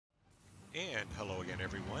And hello again,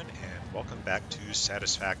 everyone, and welcome back to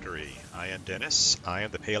Satisfactory. I am Dennis, I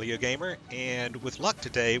am the PaleoGamer, and with luck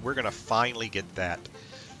today, we're going to finally get that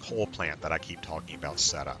coal plant that I keep talking about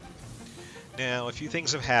set up. Now, a few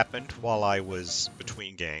things have happened while I was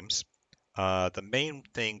between games. The main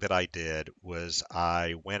thing that I did was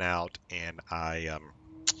I went out and got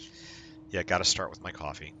to start with my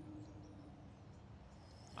coffee.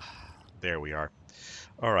 There we are.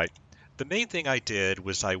 All right. The main thing I did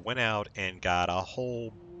was I went out and got a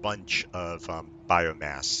whole bunch of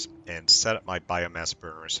biomass and set up my biomass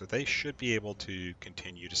burner, so they should be able to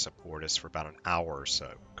continue to support us for about an hour or so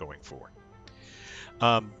going forward.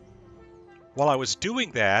 Um, while I was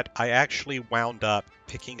doing that, I actually wound up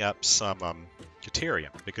picking up some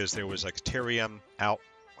Caterium because there was a Caterium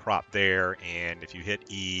outcrop there, and if you hit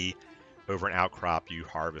E over an outcrop, you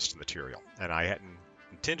harvest the material. And I hadn't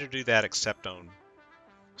intended to do that except on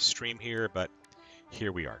stream here, but here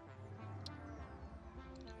we are.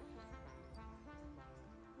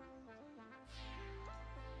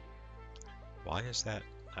 Why is that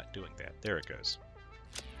not doing that? There it goes.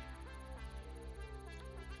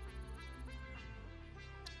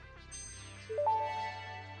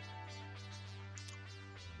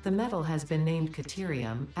 The metal has been named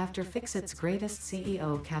Caterium after Fixit's greatest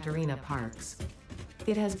CEO Katerina Parks.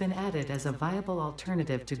 It has been added as a viable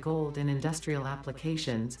alternative to gold in industrial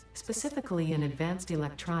applications, specifically in advanced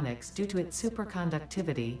electronics due to its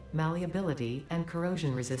superconductivity, malleability, and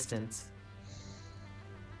corrosion resistance.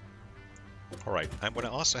 All right, I'm going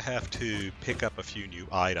to also have to pick up a few new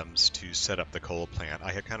items to set up the coal plant.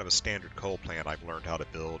 I have kind of a standard coal plant I've learned how to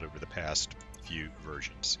build over the past few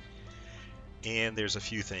versions. And there's a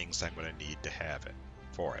few things I'm going to need to have it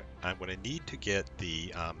for it. I'm going to need to get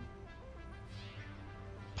the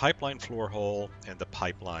pipeline floor hole and the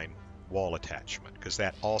pipeline wall attachment, because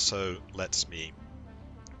that also lets me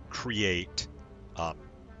create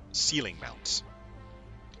ceiling mounts.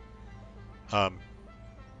 Not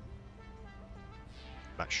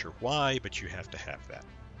sure why, but you have to have that.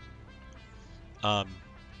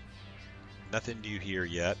 Nothing new here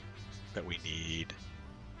yet that we need.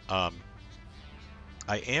 I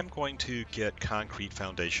am going to get concrete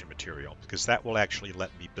foundation material because that will actually let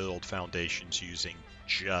me build foundations using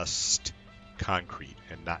just concrete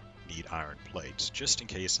and not need iron plates, just in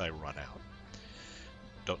case I run out.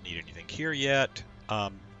 Don't need anything here yet.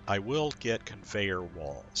 I will get conveyor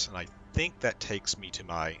walls, and I think that takes me to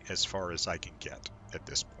my as far as I can get at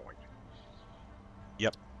this point.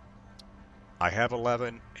 Yep, I have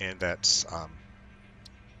 11, and that's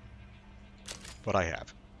what I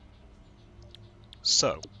have.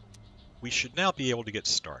 So, we should now be able to get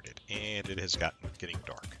started, and it has gotten getting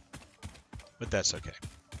dark, but that's okay.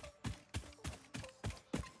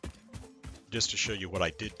 Just to show you what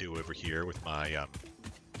I did do over here with my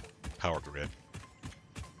power grid.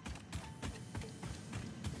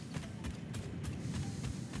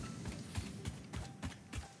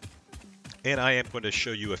 And I am going to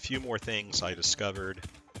show you a few more things I discovered,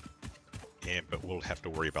 but we'll have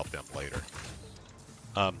to worry about them later.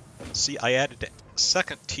 See, I added a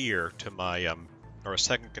second tier to my, or a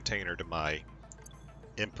second container to my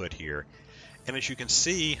input here. And as you can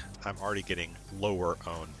see, I'm already getting lower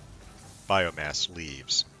on biomass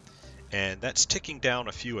leaves. And that's ticking down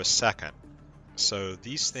a few a second. So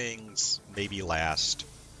these things maybe last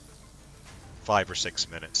 5 or 6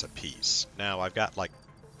 minutes a piece. Now I've got like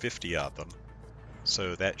 50 of them,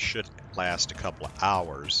 so that should last a couple of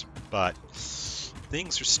hours, but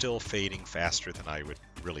things are still fading faster than I would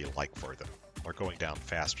really like for them, or going down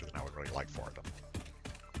faster than I would really like for them.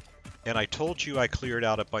 And I told you I cleared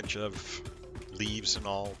out a bunch of leaves and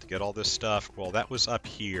all to get all this stuff. Well, that was up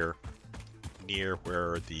here near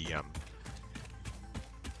where the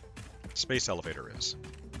space elevator is.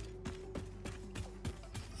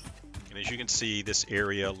 And as you can see, this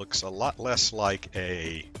area looks a lot less like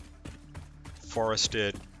a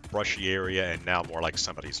forested, brushy area and now more like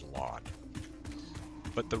somebody's lawn.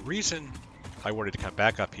 But the reason I wanted to come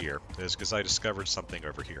back up here is because I discovered something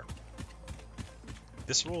over here.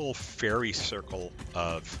 This little fairy circle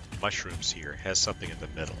of mushrooms here has something in the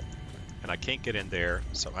middle. And I can't get in there,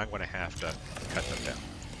 so I'm going to have to cut them down.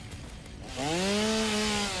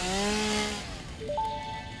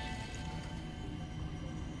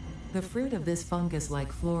 The fruit of this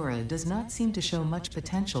fungus-like flora does not seem to show much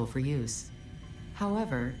potential for use.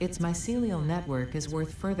 However, its mycelial network is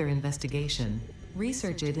worth further investigation.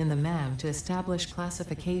 Research it in the MAM to establish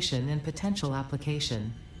classification and potential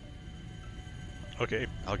application. Okay,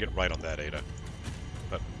 I'll get right on that, Ada.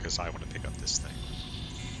 But because I want to pick up this thing.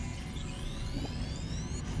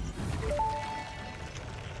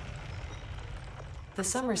 The The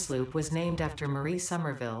summer sloop was named after Marie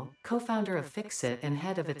Somerville, co-founder of Fixit and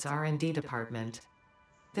head of its R&D department.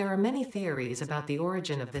 There are many theories about the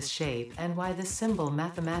origin of this shape and why this symbol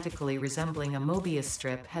mathematically resembling a Mobius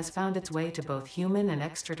strip has found its way to both human and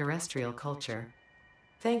extraterrestrial culture.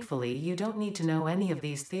 Thankfully, you don't need to know any of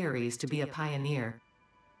these theories to be a pioneer.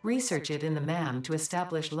 Research it in the MAM to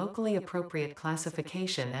establish locally appropriate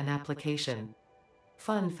classification and application.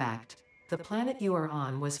 Fun fact: the planet you are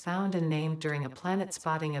on was found and named during a planet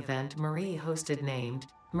spotting event Marie hosted named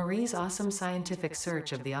Marie's Awesome Scientific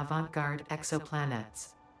Search of the Avant-Garde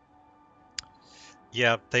Exoplanets.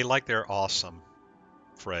 Yeah, they like their awesome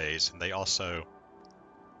phrase, and they also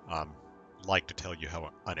like to tell you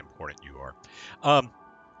how unimportant you are.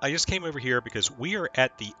 I just came over here because we are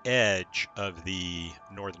at the edge of the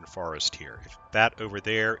northern forest here. That over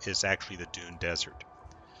there is actually the Dune Desert.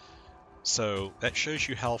 So that shows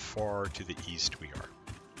you how far to the east we are.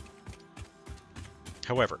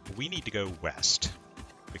 However, we need to go west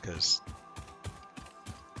because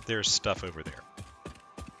there's stuff over there.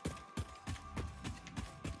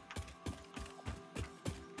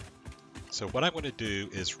 So what I'm going to do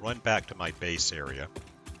is run back to my base area.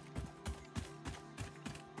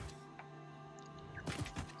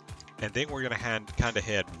 And then we're going to kind of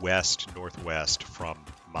head west-northwest from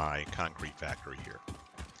my concrete factory here.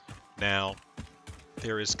 Now,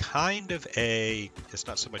 there is kind of it's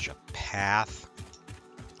not so much a path,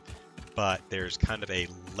 but there's kind of a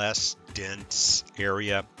less dense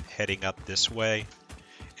area heading up this way.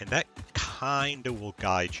 And that kind of will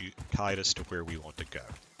guide us to where we want to go.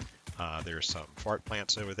 There's some fart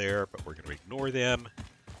plants over there, but we're going to ignore them.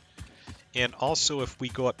 And also, if we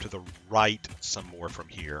go up to the right some more from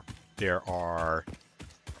here, there's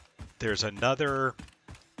another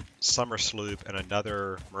summer sloop and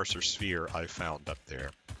another Mercer sphere I found up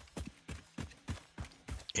there.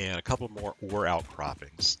 And a couple more ore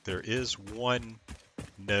outcroppings. There is one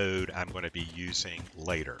node I'm going to be using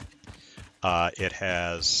later. It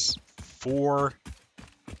has 4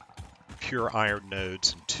 pure iron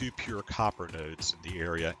nodes and 2 pure copper nodes in the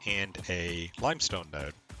area and a limestone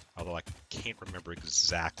node, although I can't remember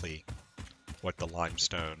exactly what the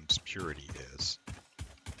limestone's purity is.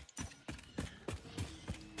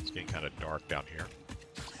 It's getting kind of dark down here.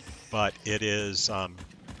 But it is,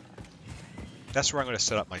 that's where I'm going to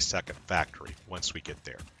set up my second factory once we get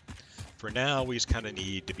there. For now, we just kind of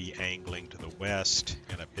need to be angling to the west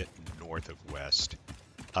and a bit north of west.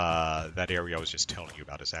 That area I was just telling you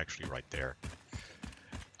about is actually right there.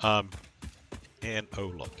 And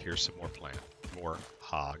oh look, here's some more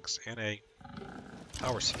hogs and a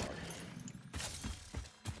power slug.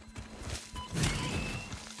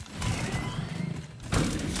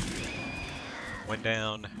 One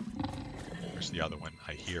down. Where's the other one?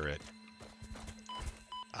 I hear it.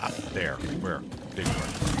 Ah, there. Where? Big one.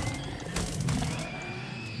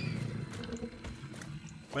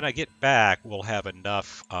 When I get back, we'll have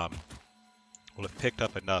enough, we'll have picked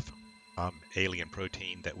up enough alien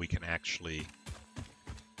protein that we can actually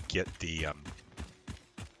get the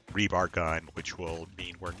rebar gun, which will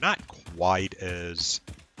mean we're not quite as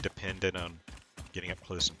dependent on getting up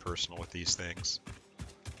close and personal with these things.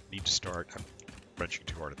 I need to start, I'm branching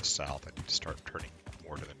too hard to the south, I need to start turning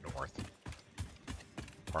more to the north,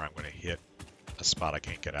 or I'm going to hit a spot I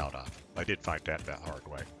can't get out of. I did find that hard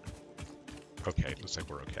way. Okay, looks like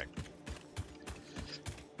we're okay.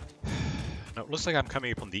 Now, it looks like I'm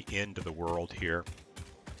coming up on the end of the world here.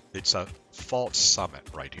 It's a false summit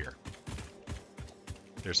right here.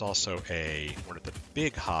 There's also one of the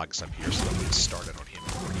big hogs up here, so I'm going to start it on him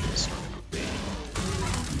before he gets started on me.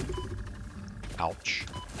 Ouch.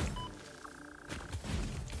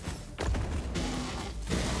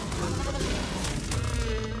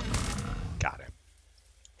 Got him.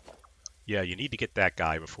 Yeah, you need to get that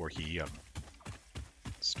guy before he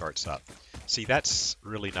starts up. See, that's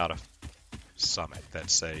really not a summit.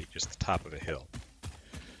 That's just the top of a hill.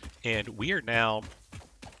 And we are now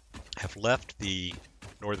have left the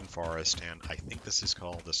northern forest, and I think this is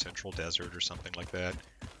called the Central Desert or something like that.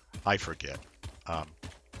 I forget.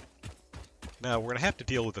 Now we're going to have to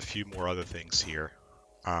deal with a few more other things here.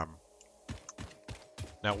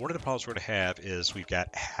 Now, one of the problems we're going to have is we've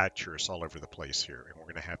got hatchers all over the place here, and we're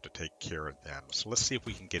going to have to take care of them. So let's see if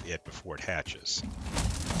we can get it before it hatches.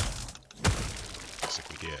 Looks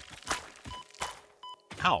like we did.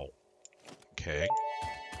 Ow. Okay.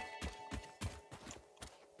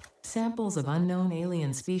 Samples of unknown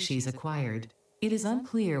alien species acquired. It is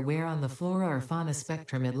unclear where on the flora or fauna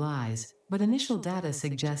spectrum it lies, but initial data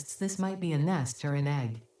suggests this might be a nest or an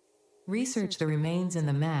egg. Research the remains in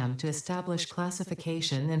the MAM to establish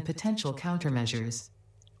classification and potential countermeasures.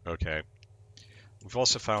 Okay. We've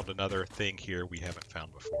also found another thing here we haven't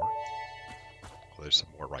found before. Well, there's some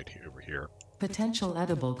more right here over here. Potential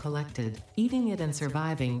edible collected. Eating it and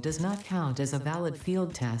surviving does not count as a valid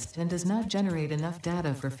field test and does not generate enough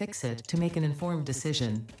data for Fixit to make an informed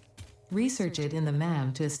decision. Research it in the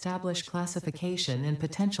MAM to establish classification and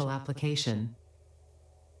potential application.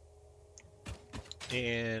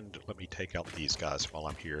 And let me take out these guys while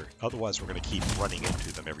I'm here. Otherwise, we're going to keep running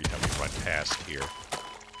into them every time we run past here.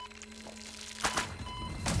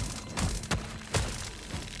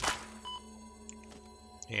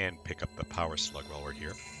 And pick up the power slug while we're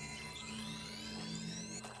here.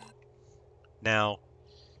 Now,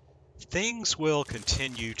 things will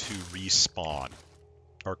continue to respawn.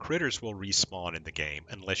 Or critters will respawn in the game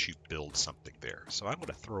unless you build something there. So I'm going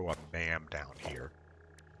to throw a MAM down here,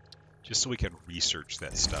 just so we can research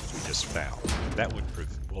that stuff we just found. That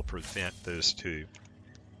will prevent those two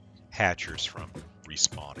hatchers from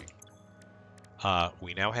respawning.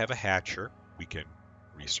 We now have a hatcher we can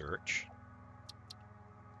research.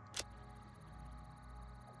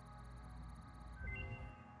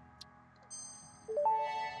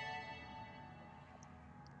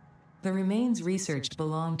 The remains researched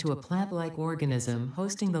belong to a plant-like organism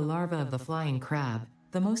hosting the larva of the flying crab,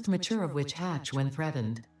 the most mature of which hatch when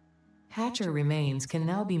threatened. Hatcher remains can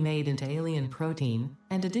now be made into alien protein,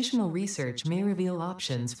 and additional research may reveal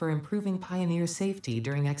options for improving pioneer safety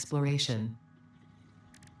during exploration.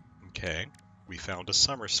 Okay, we found a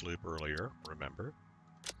summer sloop earlier, remember?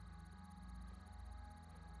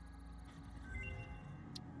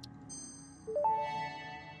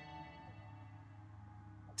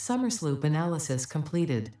 Summer sloop analysis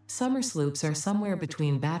completed. Summer sloops are somewhere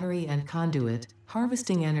between battery and conduit,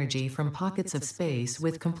 harvesting energy from pockets of space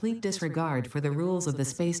with complete disregard for the rules of the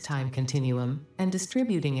space-time continuum, and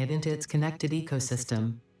distributing it into its connected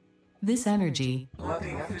ecosystem. This energy, let the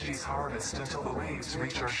effigies harvest until the waves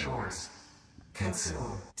reach our shores.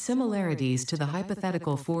 Consume. Similarities to the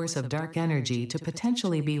hypothetical force of dark energy to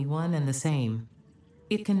potentially be one and the same.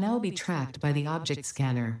 It can now be tracked by the object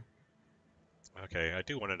scanner. Okay, I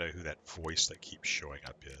do want to know who that voice that keeps showing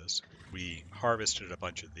up is. We harvested a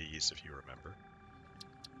bunch of these, if you remember.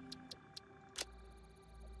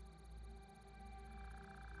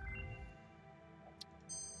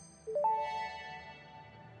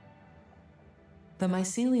 The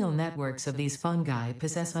mycelial networks of these fungi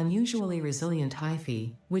possess unusually resilient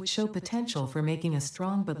hyphae, which show potential for making a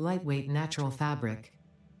strong but lightweight natural fabric.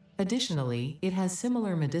 Additionally, it has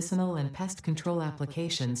similar medicinal and pest control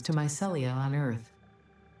applications to mycelia on Earth.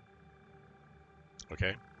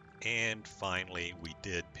 Okay, and finally, we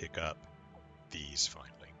did pick up these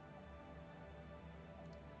finally.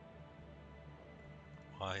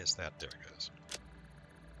 Why is that? There it goes.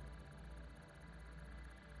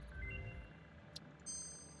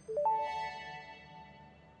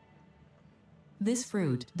 This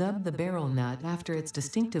fruit, dubbed the beryl nut after its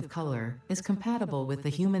distinctive color, is compatible with the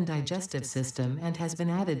human digestive system and has been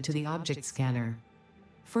added to the object scanner.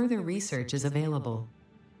 Further research is available.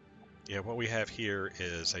 Yeah, what we have here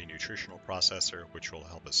is a nutritional processor, which will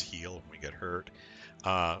help us heal when we get hurt.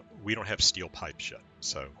 We don't have steel pipes yet,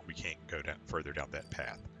 so we can't go further down that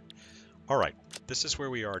path. All right, this is where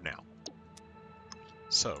we are now.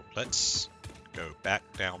 So let's go back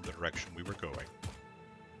down the direction we were going,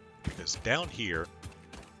 because down here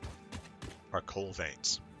are coal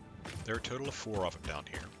veins. There are a total of 4 of them down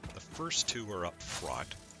here. The first 2 are up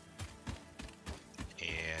front,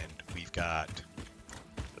 and we've got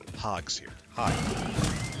hogs here. Hi.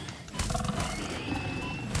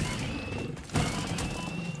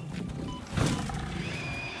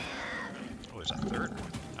 Oh, there's a third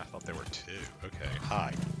one. I thought there were 2. Okay,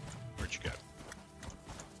 hi. Where'd you go?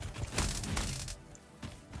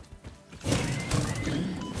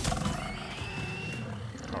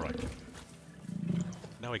 Alright.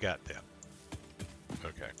 Now we got them.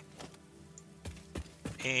 Okay.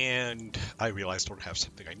 And I realized I don't have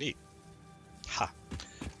something I need. Ha!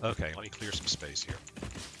 Okay, let me clear some space here,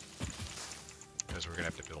 because we're going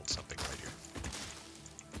to have to build something right here.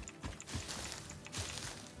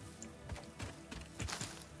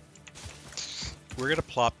 We're going to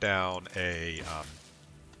plop down a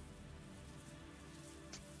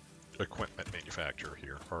equipment manufacturer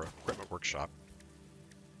here, or equipment workshop,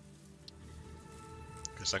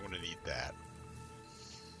 because I'm going to need that.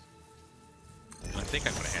 And I think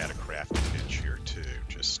I'm going to add a crafting bench here too,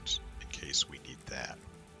 just in case we need that.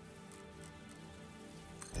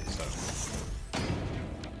 So,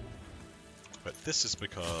 but this is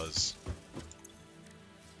because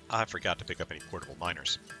I forgot to pick up any portable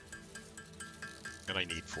miners, and I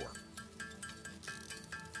need 4.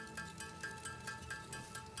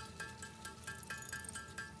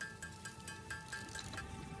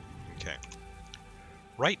 Okay.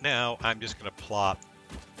 Right now, I'm just going to plop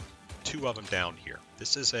 2 of them down here.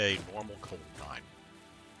 This is a normal coal mine.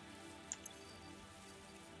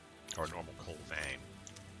 Or normal coal vein.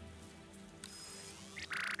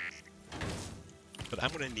 But I'm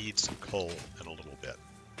going to need some coal in a little bit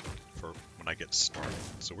for when I get started.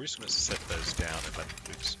 So we're just going to set those down and let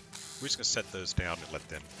we're just going to set those down and let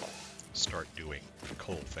them start doing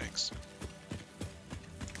coal things.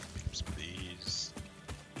 Some of these.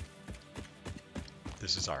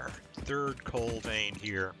 This is our 3rd coal vein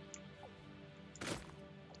here.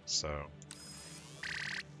 So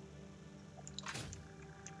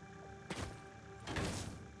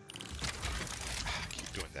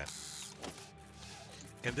keep doing that.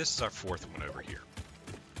 And this is our 4th one over here.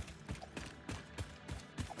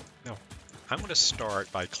 Now, I'm going to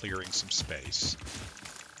start by clearing some space.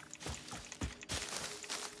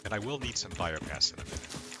 And I will need some biomass in a minute.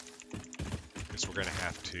 Because we're going to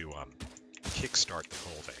have to kickstart the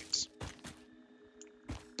coal veins.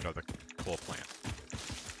 No, the coal plant.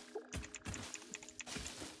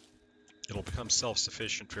 It'll become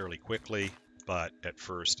self-sufficient fairly quickly, but at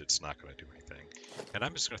first it's not going to do anything. And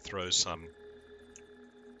I'm just going to throw some...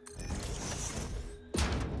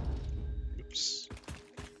 Oops.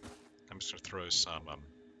 I'm just going to throw some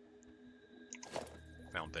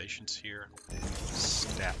foundations here.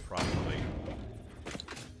 Stat properly.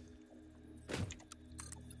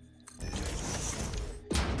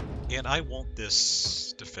 And I want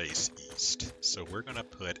this to face east, so we're going to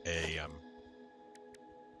put a...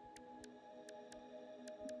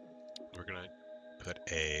 we're going to put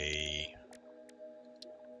a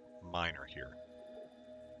miner here.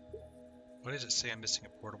 What does it say I'm missing a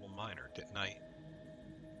portable miner? Didn't I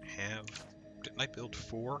build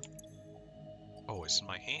 4? Oh, it's in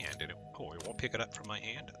my hand. And it won't pick it up from my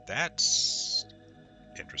hand? That's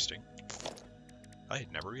interesting. I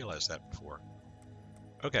had never realized that before.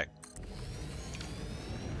 Okay.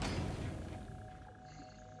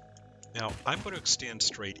 Now, I'm going to extend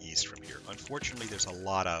straight east from here. Unfortunately, there's a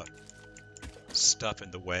lot of stuff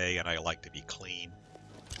in the way, and I like to be clean.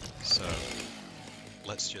 So,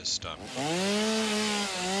 let's just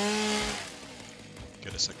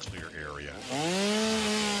get us a clear area.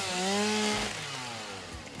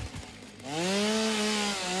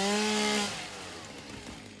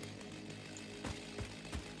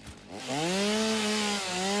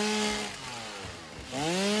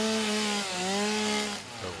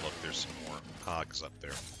 Oh, look, there's some more hogs up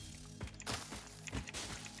there.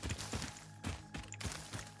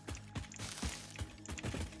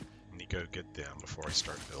 Go get them before I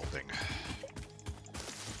start building,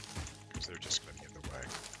 because they're just going to be in the way.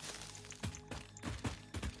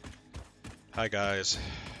 Hi guys,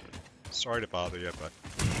 sorry to bother you, but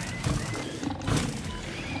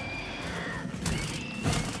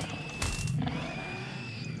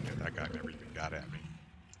yeah, that guy never even got at me.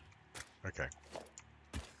 Okay.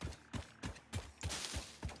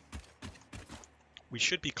 We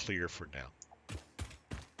should be clear for now.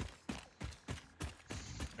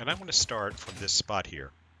 And I'm going to start from this spot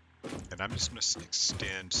here, and I'm just going to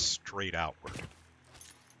extend straight outward.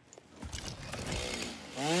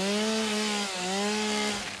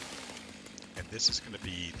 And this is going to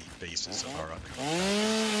be the basis of our upcoming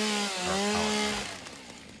power plant.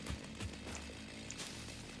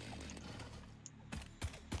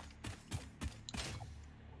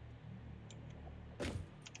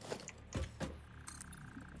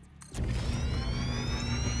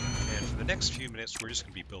 Next few minutes we're just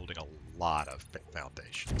going to be building a lot of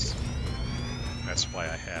foundations. That's why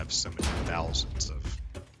I have so many thousands of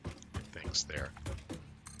things there.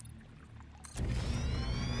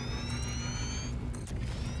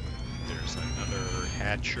 There's another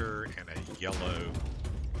hatcher and a yellow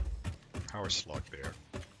power slug there.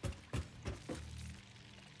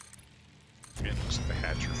 And it looks like the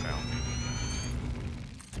hatcher found me.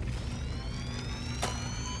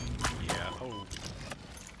 Yeah, oh.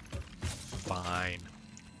 Fine.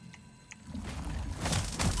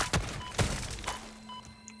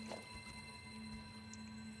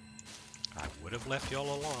 I would have left y'all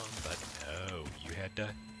alone, but no, you had to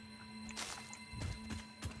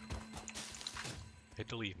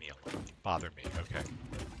leave me alone. Bother me, okay.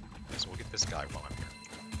 So we'll get this guy while I'm here.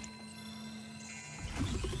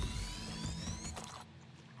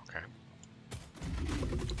 Okay.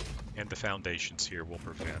 And the foundations here will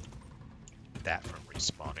prevent that from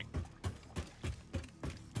respawning.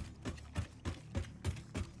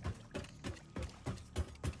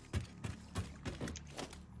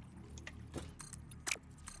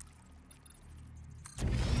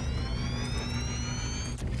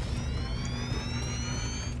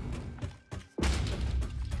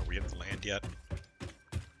 yet?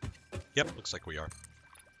 Yep, looks like we are.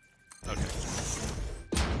 Okay.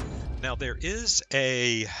 Now there is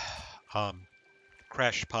a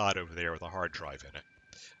crash pod over there with a hard drive in it,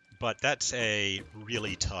 but that's a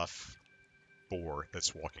really tough boar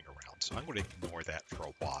that's walking around, so I'm going to ignore that for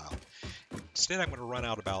a while. Instead, I'm going to run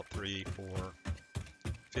out about 3, 4,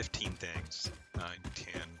 15 things. 9,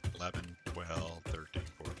 10, 11, 12, 13,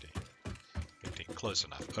 14, 15. Close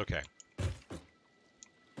enough. Okay.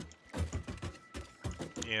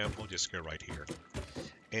 Yeah, we'll just go right here.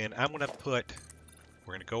 And I'm going to put,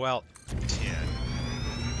 we're going to go out 10,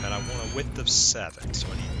 and I want a width of 7, so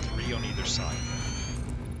I need 3 on either side of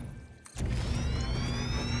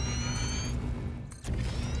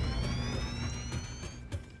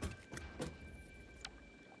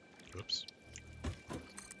that. Oops.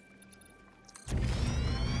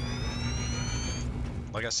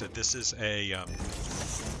 Like I said, this is a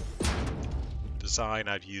design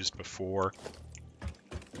I've used before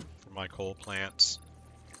for my coal plants.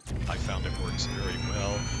 I found it works very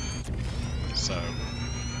well, so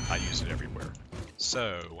I use it everywhere.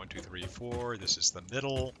 So, 1, 2, 3, 4, this is the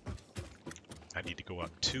middle. I need to go up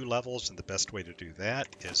 2 levels, and the best way to do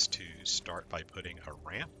that is to start by putting a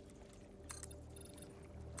ramp.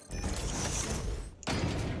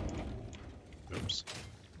 Oops.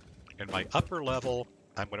 And my upper level,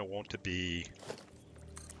 I'm going to want to be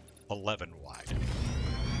 11 wide.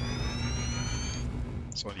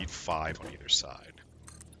 So I need 5 on either side.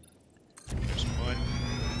 There's 1,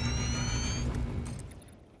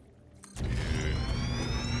 2,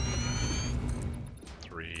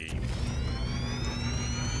 3,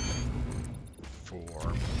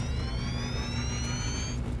 4.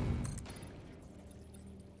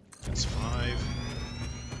 That's 5.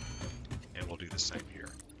 And we'll do the same here.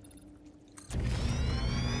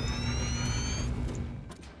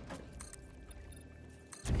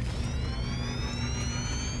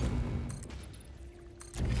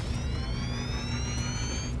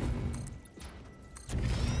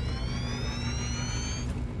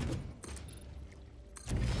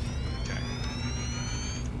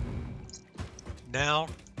 Now,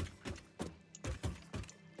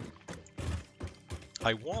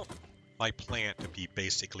 I want my plant to be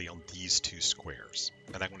basically on these 2 squares.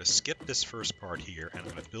 And I'm going to skip this first part here, and I'm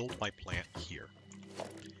going to build my plant here.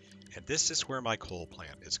 And this is where my coal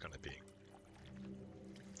plant is going to be.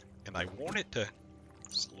 And I want it to...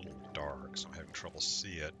 It's a little dark, so I'm having trouble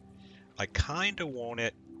seeing it. I kind of want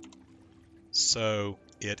it so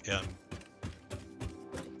it...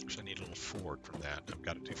 Actually, I need a little forward from that. I've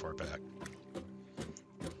got it too far back.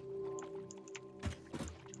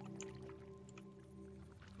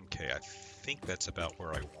 Okay, I think that's about where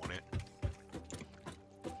I want it.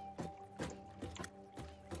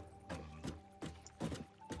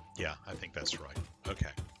 Yeah, I think that's right.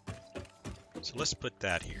 Okay. So let's put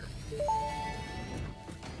that here.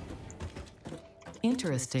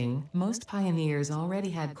 Interesting, most pioneers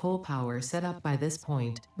already had coal power set up by this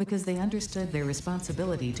point, because they understood their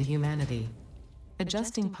responsibility to humanity.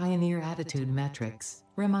 Adjusting pioneer attitude metrics.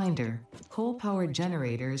 Reminder, coal-powered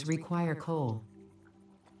generators require coal.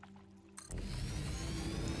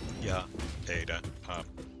 Yeah, Ada.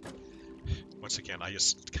 Once again, I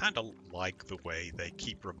just kind of like the way they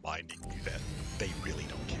keep reminding you that they really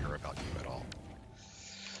don't care about you at all.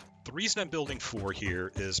 The reason I'm building 4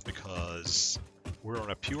 here is because we're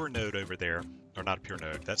on a pure node over there, or not a pure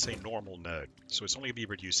node, that's a normal node, so it's only going to be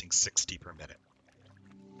producing 60 per minute.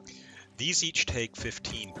 These each take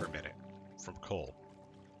 15 per minute from coal.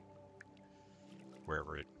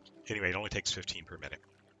 Wherever it... Anyway, it only takes 15 per minute.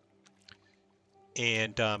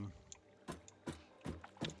 And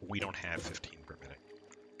we don't have 15 per minute.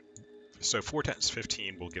 So 4 times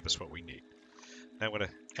 15 will give us what we need. Now I'm going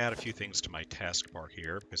to add a few things to my taskbar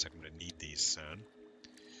here because I'm going to need these soon.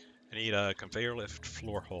 I need a conveyor lift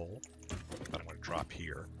floor hole that I'm going to drop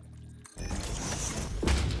here.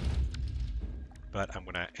 But I'm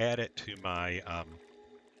going to add it to my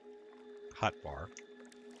hotbar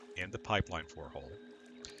and the pipeline floor hole.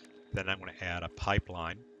 Then I'm going to add a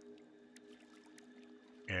pipeline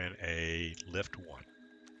and a lift 1.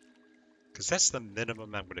 Because that's the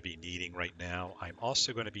minimum I'm going to be needing right now. I'm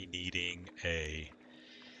also going to be needing a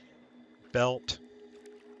belt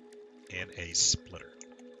and a splitter.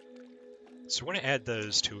 So we're going to add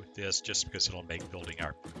those to this just because it'll make building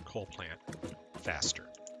our coal plant faster.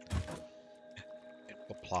 And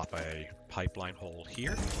we'll plop a pipeline hole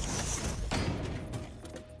here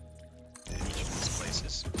in each of these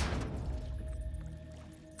places.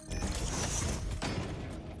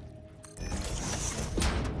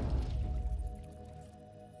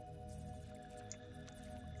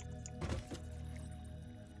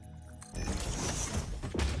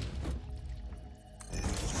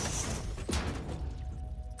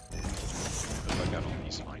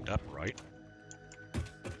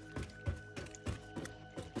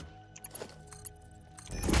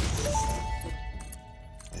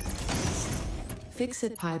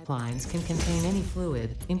 Fix-it pipelines can contain any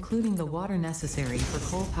fluid, including the water necessary for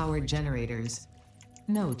coal-powered generators.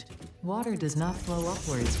 Note: water does not flow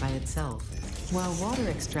upwards by itself. While water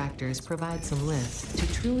extractors provide some lift,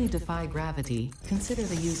 to truly defy gravity, consider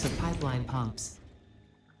the use of pipeline pumps.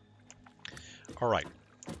 All right,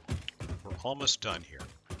 we're almost done here.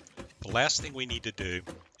 The last thing we need to do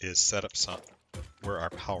is set up where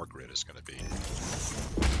our power grid is going to be.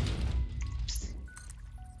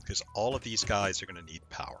 Because all of these guys are going to need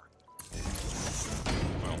power.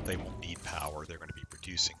 Well, they won't need power, they're going to be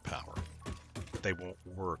producing power. They won't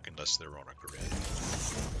work unless they're on a grid.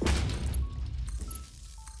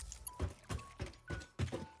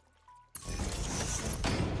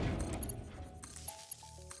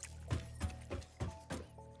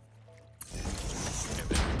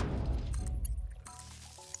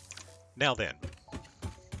 Now then,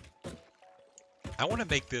 I want to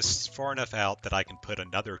make this far enough out that I can put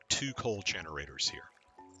another 2 coal generators here.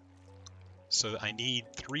 So I need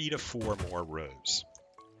 3 to 4 more rows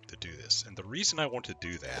to do this. And the reason I want to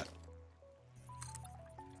do that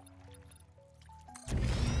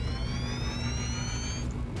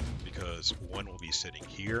because one will be sitting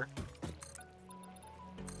here.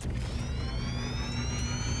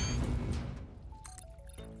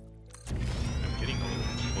 I'm getting a little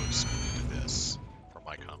close to this for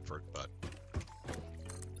my comfort, but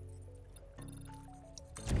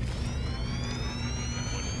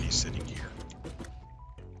one will be sitting here.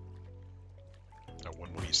 No,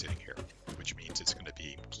 one will be sitting here, which means it's going to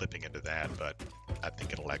be clipping into that, but I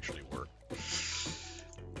think it'll actually work.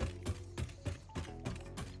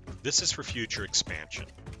 This is for future expansion,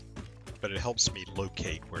 but it helps me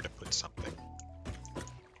locate where to put something.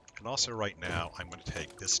 And also right now, I'm going to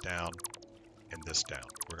take this down and this down.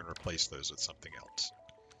 We're going to replace those with something else.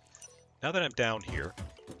 Now that I'm down here,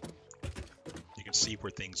 you can see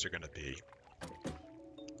where things are going to be.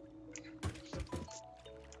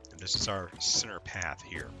 And this is our center path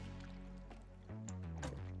here.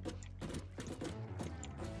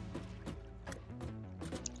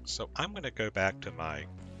 So I'm going to go back to my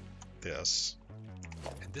this,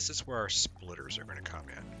 and this is where our splitters are going to come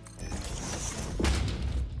in.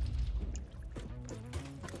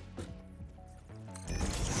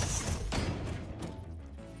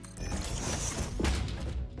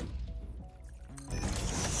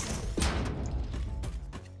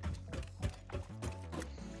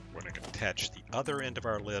 We're going to attach the other end of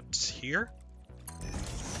our lips here.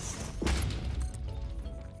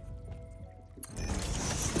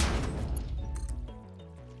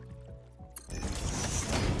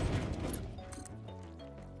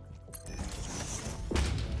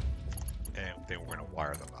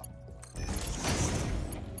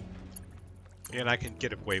 And I can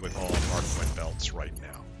get away with all of our twin belts right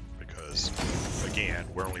now, because, again,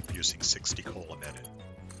 we're only producing 60 coal a minute.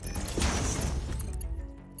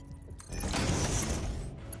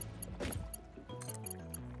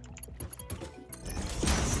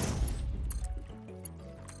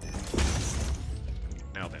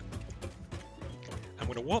 Now then, I'm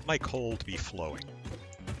going to want my coal to be flowing.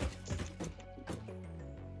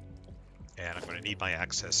 And I'm going to need my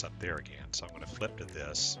access up there again, so I'm going to flip to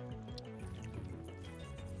this.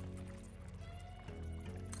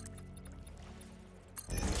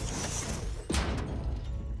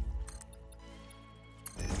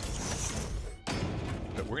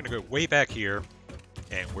 We're going to go way back here,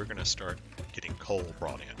 and we're going to start getting coal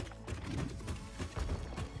brought in.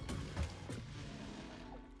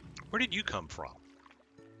 Where did you come from?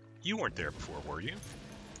 You weren't there before, were you?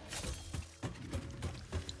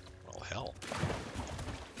 Well, hell.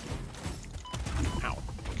 Ow.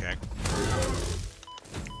 Okay.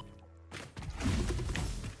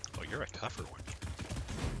 Oh, you're a tougher one.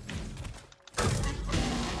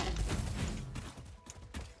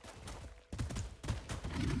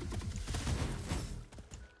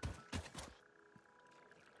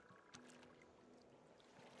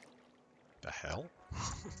 Hell?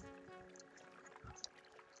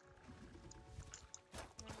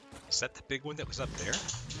 Is that the big one that was up there?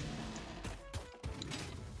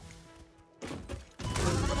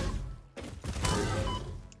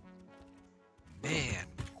 Man.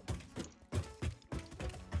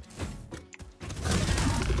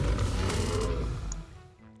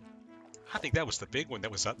 I think that was the big one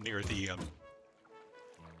that was up near the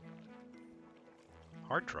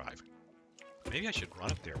hard drive. Maybe I should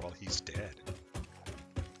run up there while he's dead.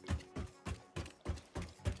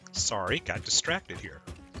 Sorry, got distracted here.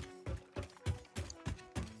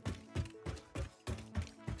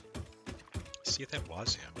 See if that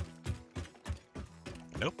was him.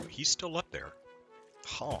 Nope, he's still up there.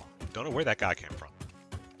 Huh, don't know where that guy came from.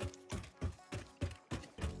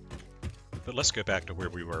 But let's go back to where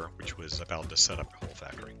we were, which was about to set up a coal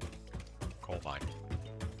factory. Coal mine.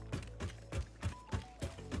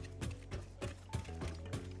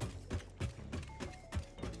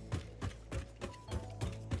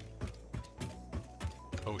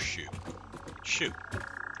 Oh, shoot. Shoot.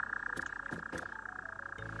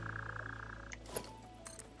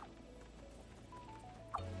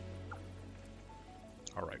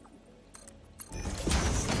 All right.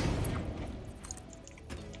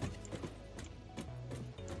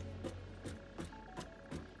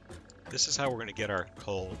 This is how we're going to get our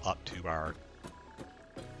coal up to our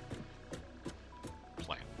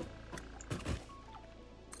plant.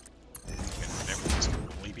 And remember, this can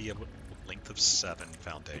only be a length of 7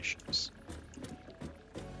 foundations.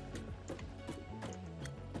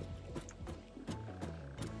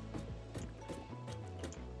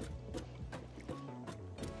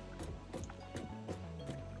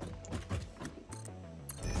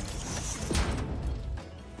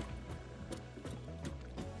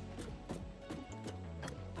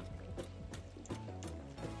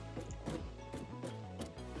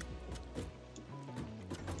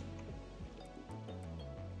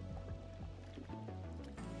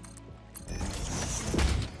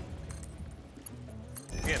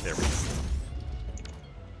 And there we go.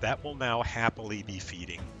 That will now happily be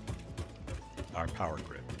feeding our power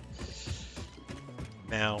grid.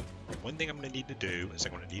 Now, one thing I'm going to need to do is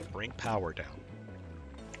I'm going to need to bring power down.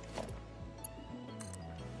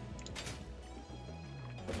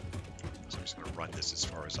 So I'm just going to run this as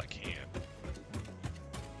far as I can.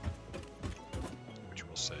 Which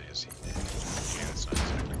we'll say is, yeah, it's not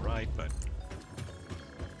exactly right, but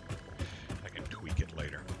I can tweak it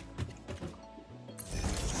later.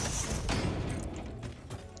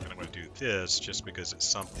 This just because at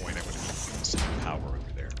some point I'm going to need some power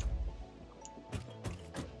over there.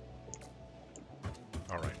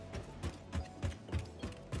 Alright.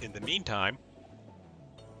 In the meantime,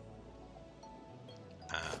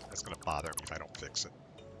 that's going to bother me if I don't fix it.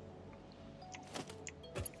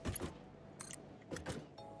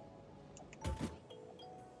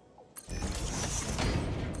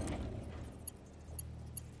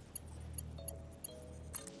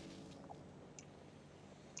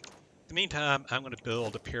 In the meantime, I'm going to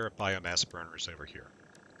build a pair of biomass burners over here.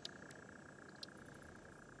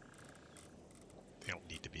 They don't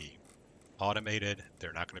need to be automated.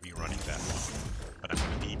 They're not going to be running that long, but I'm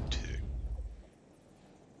going to need 2.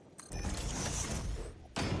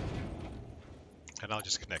 And I'll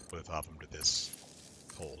just connect both of them to this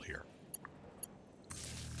pole here.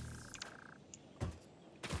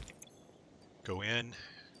 Go in.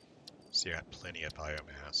 See, I got plenty of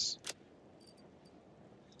biomass.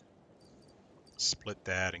 Split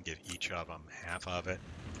that and give each of them half of it.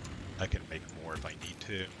 I can make more if I need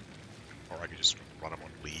to, or I can just run them on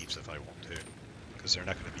leaves if I want to, because they're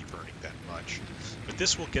not going to be burning that much. But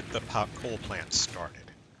this will get the coal plant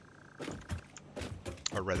started.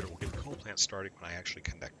 Or rather, it will get the coal plant started when I actually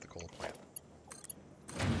connect the coal plant.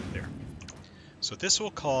 There. So this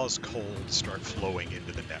will cause coal to start flowing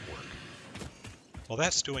into the network. While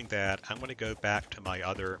that's doing that, I'm going to go back to my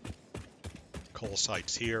other coal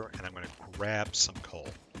sites here, and I'm going to grab some coal.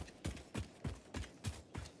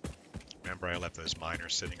 Remember, I left those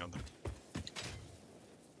miners sitting on them.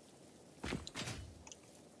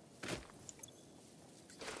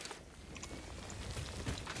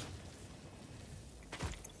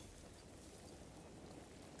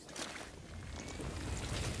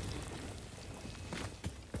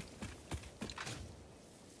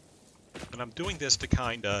 And I'm doing this to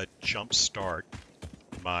kind of jumpstart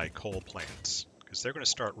my coal plants, because they're going to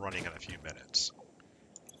start running in a few minutes.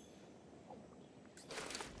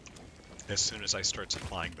 As soon as I start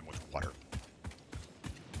supplying them with water,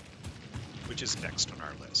 which is next on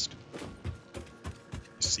our list.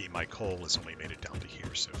 You see, my coal has only made it down to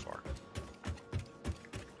here so far.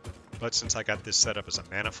 But since I got this set up as a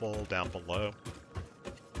manifold down below,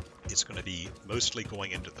 it's going to be mostly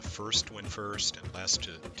going into the first one first and less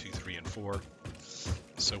to 2, 3, and 4.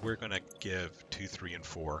 So we're going to give 2, 3, and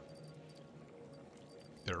 4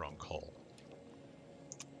 their own coal.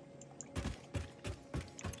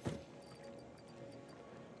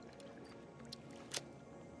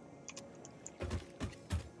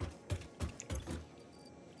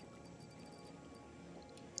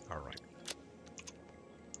 All right.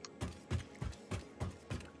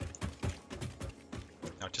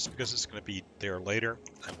 Now, just because it's going to be there later,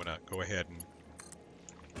 I'm going to go ahead and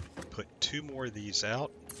put 2 more of these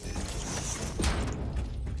out.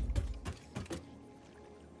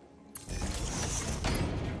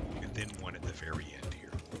 And then one at the very end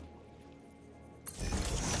here.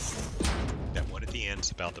 That one at the end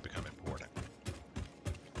is about to become important.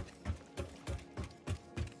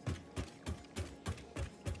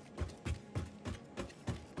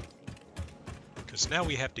 now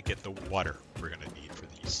we have to get the water we're going to need for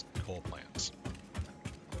these coal plants.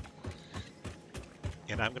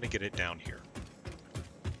 And I'm going to get it down here.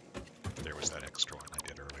 There was that extra one I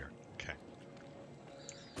did earlier. Okay.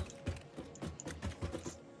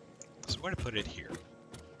 So I'm going to put it here.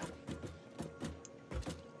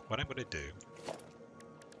 What I'm going to do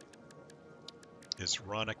is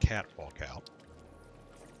run a catwalk out.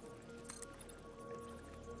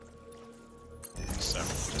 So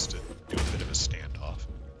just to do a bit of a standoff.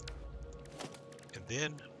 And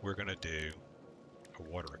then we're going to do a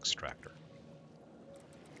water extractor.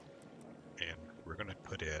 And we're going to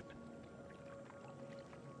put it...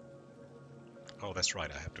 Oh, that's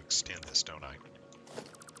right, I have to extend this, don't I?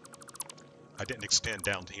 I didn't extend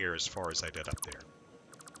down here as far as I did up there.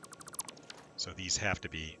 So these have to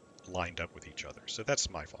be lined up with each other. So that's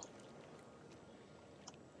my fault.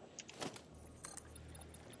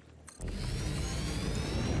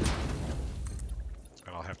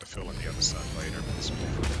 And I'll have to fill in the other side later. But this will be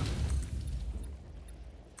for now.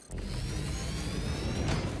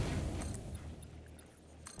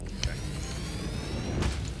 Okay.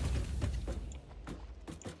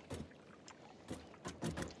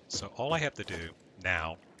 So all I have to do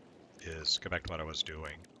now is go back to what I was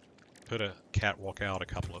doing. Put a catwalk out a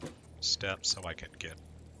couple of steps so I can get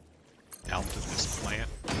out to this plant.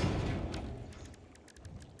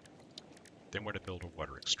 Then we're to build a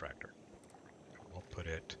water extractor. We'll put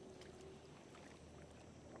it,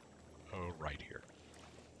 right here.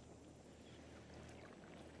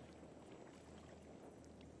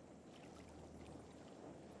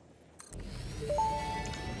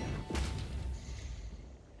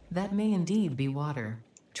 That may indeed be water.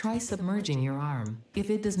 Try submerging your arm. If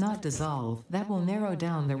it does not dissolve, that will narrow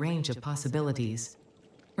down the range of possibilities.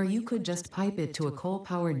 Or you could just pipe it to a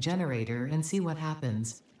coal-powered generator and see what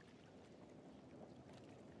happens.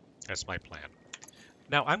 That's my plan.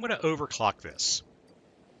 Now I'm going to overclock this.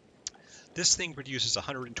 This thing produces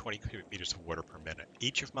 120 cubic meters of water per minute.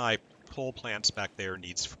 Each of my coal plants back there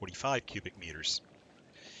needs 45 cubic meters.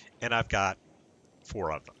 And I've got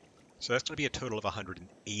 4 of them. So that's going to be a total of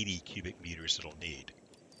 180 cubic meters it'll need.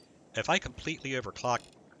 If I completely overclock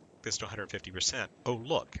this to 150%, oh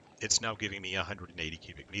look, it's now giving me 180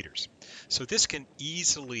 cubic meters. So this can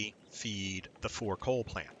easily feed the 4 coal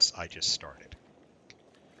plants I just started.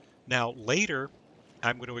 Now later,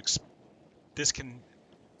 I'm going to,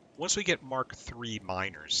 once we get Mark III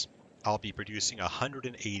miners, I'll be producing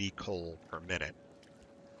 180 coal per minute,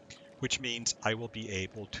 which means I will be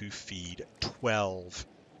able to feed 12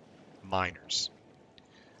 miners.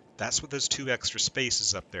 That's what those 2 extra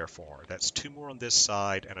spaces up there for. That's 2 more on this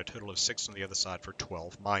side and a total of 6 on the other side for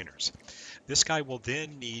 12 miners. This guy will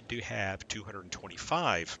then need to have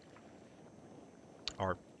 225,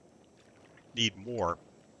 or need more,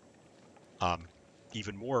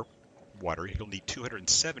 even more water. He'll need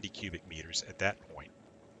 270 cubic meters at that point.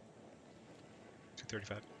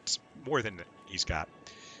 235, it's more than he's got.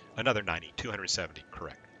 Another 90, 270,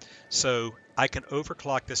 correct. So I can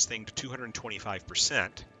overclock this thing to 225%,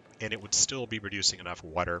 and it would still be producing enough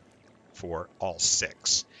water for all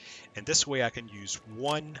 6. And this way I can use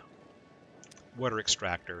 1 water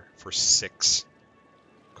extractor for 6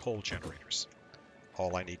 coal generators.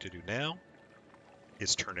 All I need to do now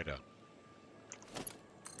is turn it on.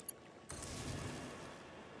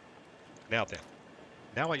 Now then,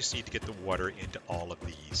 now I just need to get the water into all of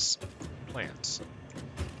these plants.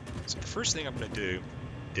 So the first thing I'm going to do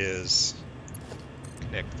is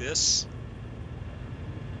connect this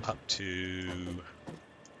up to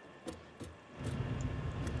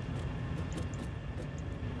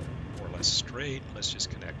more or less straight. Let's just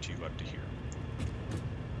connect you up to here.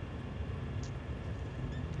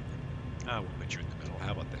 We'll put you in the middle.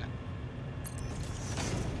 How about that?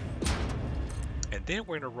 And then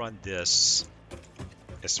we're going to run this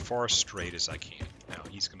as far straight as I can. Now,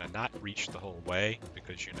 he's going to not reach the whole way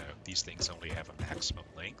because, you know, these things only have a maximum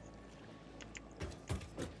length.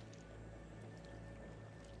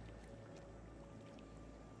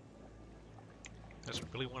 Doesn't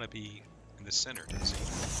really want to be in the center, does he?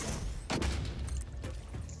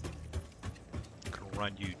 I'm going to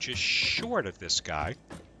run you just short of this guy,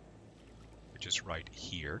 which is right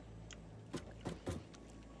here.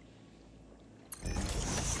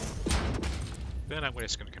 Then I'm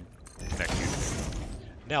just going to connect you there.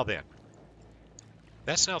 Now then,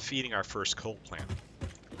 that's now feeding our first coal plant.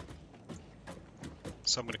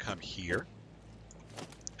 So I'm going to come here,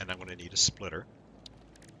 and I'm going to need a splitter,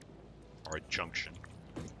 or a junction.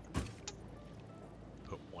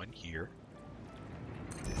 Put 1 here,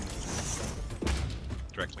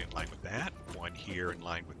 directly in line with that. 1 here in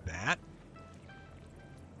line with that.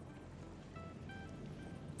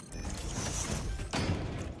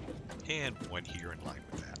 And one here in line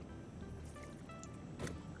with that.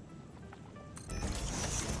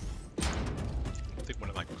 I think one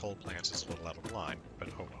of my coal plants is a little out of line, but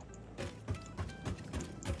oh well.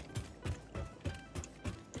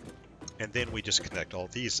 And then we just connect all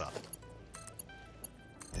these up.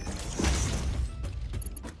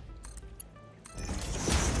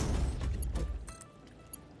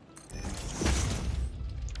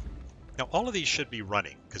 Now all of these should be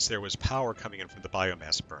running because there was power coming in from the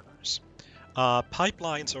biomass burners.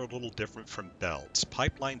 Pipelines are a little different from belts.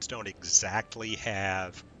 Pipelines don't exactly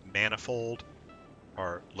have manifold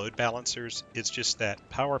or load balancers. It's just that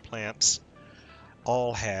power plants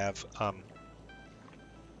all have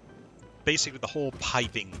basically the whole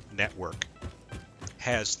piping network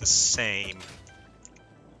has the same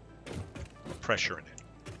pressure in it.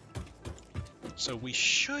 So we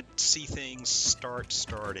should see things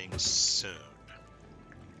starting soon.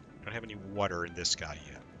 Don't have any water in this guy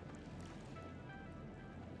yet.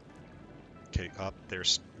 Okay, up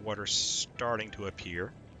there's water starting to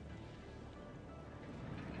appear.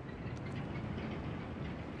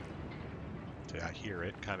 Okay, I hear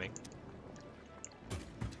it coming.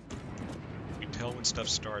 You can tell when stuff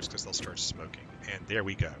starts because they'll start smoking. And there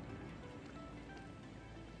we go.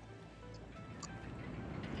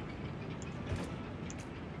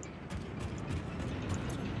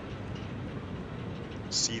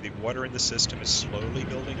 See, the water in the system is slowly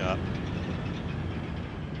building up.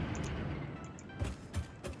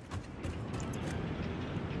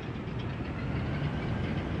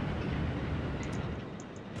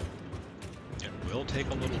 It will take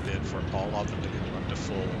a little bit for all of them to come up to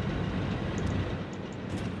full.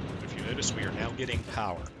 If you notice, we are now getting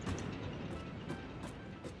power.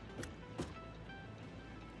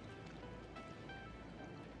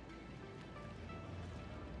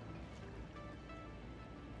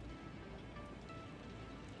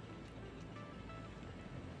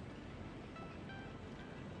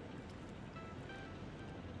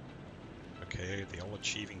 Okay, they're all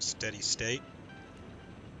achieving steady state.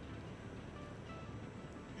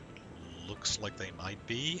 It looks like they might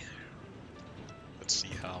be. Let's see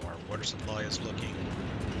how our water supply is looking.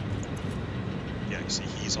 Yeah, you see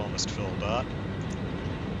he's almost filled up.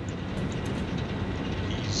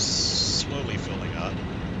 He's slowly filling up.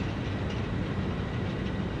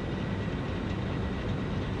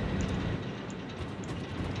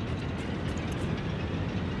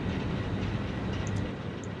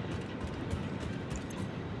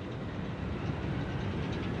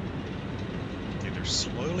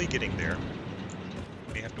 Slowly getting there.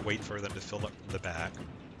 We have to wait for them to fill up the back.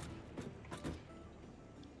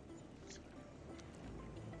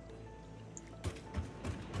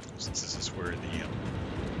 Since this is where the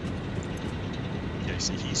yeah,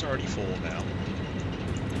 see, he's already full now.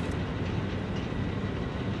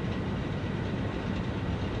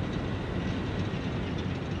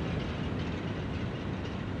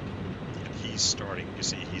 And he's starting, you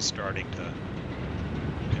see, he's starting to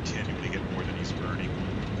continue to get more than he's burning.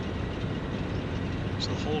 So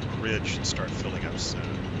the whole grid should start filling up soon.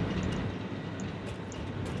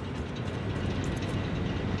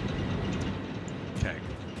 Okay,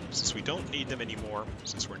 since we don't need them anymore,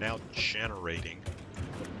 since we're now generating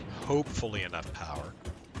hopefully enough power,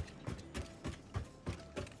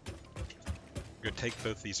 we're going to take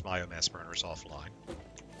both these biomass burners offline.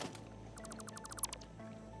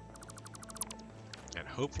 And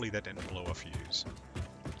hopefully that didn't blow a fuse,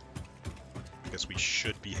 because we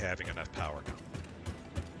should be having enough power now.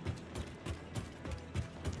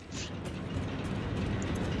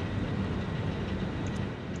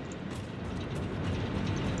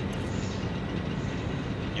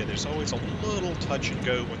 Yeah, there's always a little touch and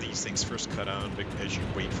go when these things first cut on, as you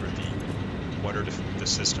wait for the water to, the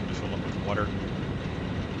system to fill up with water.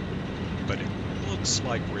 But it looks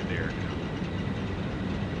like we're there now.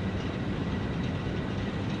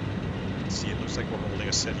 See, it looks like we're holding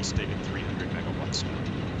a steady state at 300 megawatts now.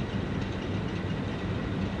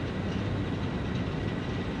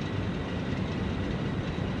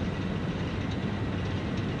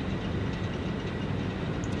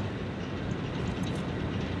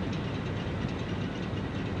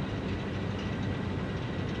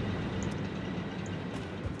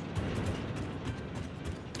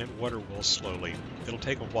 And water will slowly, it'll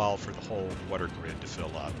take a while for the whole water grid to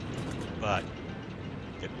fill up, but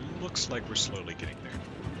it looks like we're slowly getting there.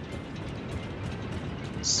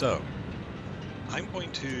 So, I'm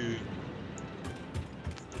going to,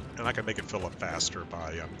 and I can make it fill up faster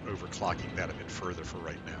by overclocking that a bit further for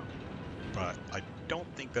right now, but I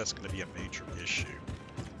don't think that's going to be a major issue.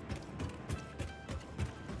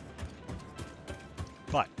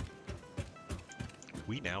 But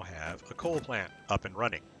we now have a coal plant up and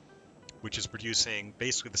running, which is producing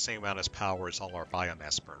basically the same amount of power as all our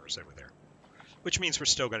biomass burners over there, which means we're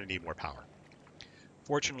still going to need more power.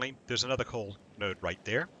 Fortunately, there's another coal node right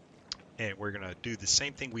there, and we're going to do the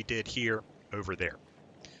same thing we did here over there.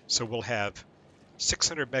 So we'll have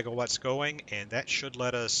 600 megawatts going, and that should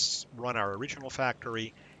let us run our original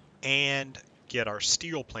factory and get our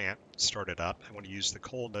steel plant started up. I want to use the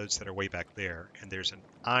coal nodes that are way back there, and there's an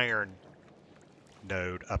iron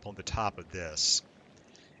node up on the top of this,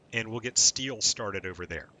 and we'll get steel started over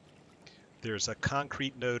there. There's a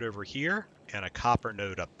concrete node over here and a copper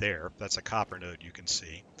node up there. That's a copper node you can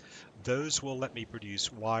see. Those will let me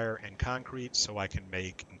produce wire and concrete so I can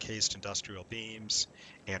make encased industrial beams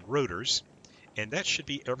and rotors. And that should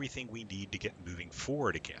be everything we need to get moving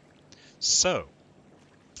forward again. So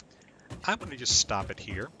I'm going to just stop it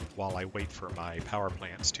here while I wait for my power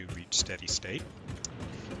plants to reach steady state.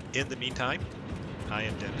 In the meantime, I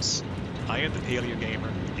am Dennis. I am the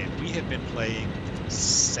PaleoGamer, and we have been playing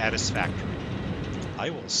Satisfactory.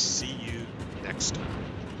 I will see you next time.